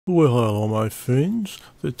Well, hello my friends.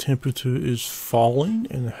 The temperature is falling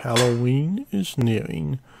and Halloween is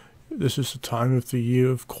nearing. This is the time of the year,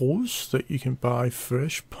 of course, that you can buy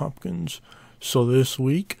fresh pumpkins. So this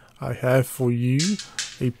week, I have for you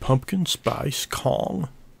a pumpkin spice Kong.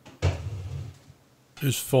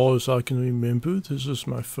 As far as I can remember, this is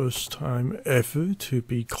my first time ever to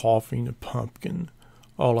be carving a pumpkin.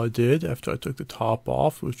 All I did after I took the top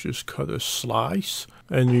off was just cut a slice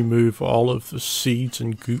and remove all of the seeds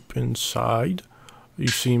and goop inside. You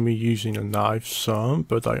see me using a knife some,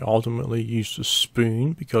 but I ultimately used a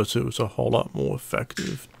spoon because it was a whole lot more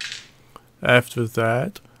effective. After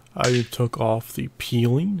that, I took off the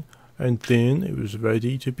peeling and then it was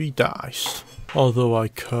ready to be diced. Although I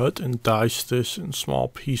cut and diced this in small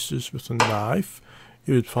pieces with a knife,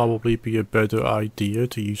 it would probably be a better idea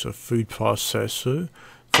to use a food processor.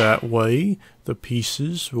 That way, the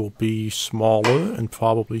pieces will be smaller and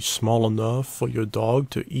probably small enough for your dog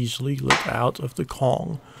to easily lick out of the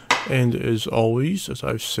Kong. And as always, as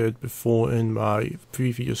I've said before in my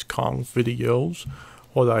previous Kong videos,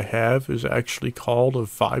 what I have is actually called a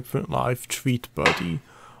Vibrant Life Treat Buddy.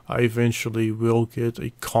 I eventually will get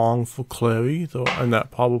a Kong for Clary, though, and that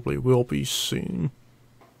probably will be soon.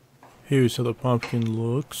 Here's how the pumpkin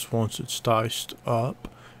looks once it's diced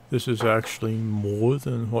up. This is actually more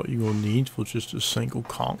than what you will need for just a single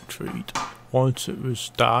Kong treat. Once it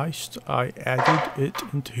was diced, I added it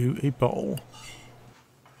into a bowl.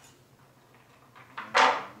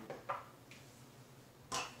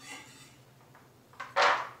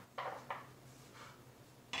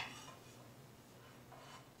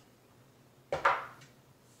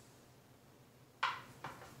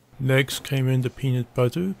 Next came in the peanut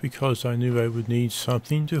butter because I knew I would need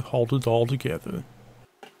something to hold it all together.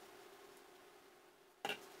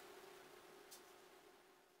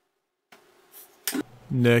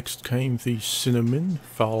 Next came the cinnamon,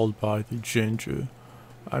 followed by the ginger.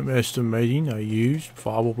 I'm estimating I used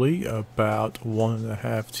probably about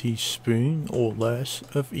 1.5 teaspoons or less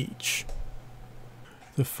of each.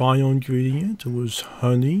 The final ingredient was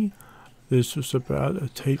honey. This was about a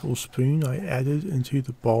tablespoon I added into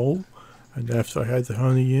the bowl, and after I had the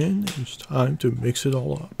honey in, it was time to mix it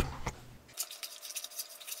all up.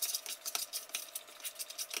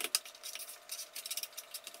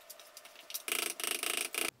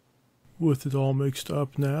 With it all mixed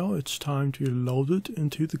up now, it's time to load it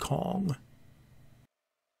into the Kong.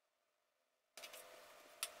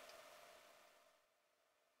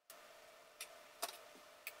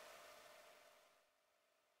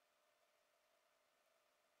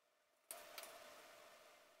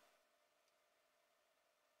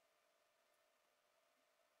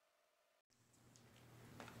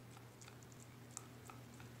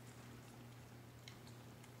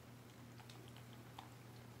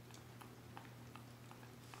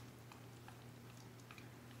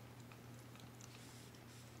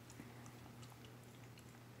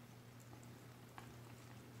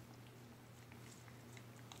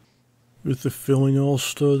 With the filling all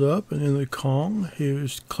stirred up and in the Kong, here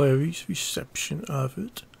is Clary's reception of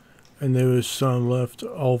it. And there is some left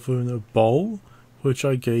over in a bowl, which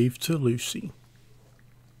I gave to Lucy.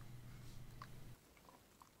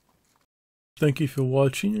 Thank you for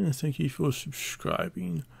watching and thank you for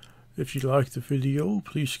subscribing. If you liked the video,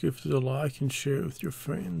 please give it a like and share it with your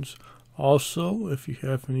friends. Also, if you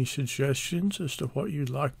have any suggestions as to what you'd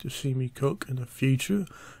like to see me cook in the future,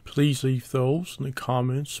 please leave those in the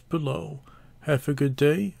comments below. Have a good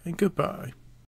day and goodbye.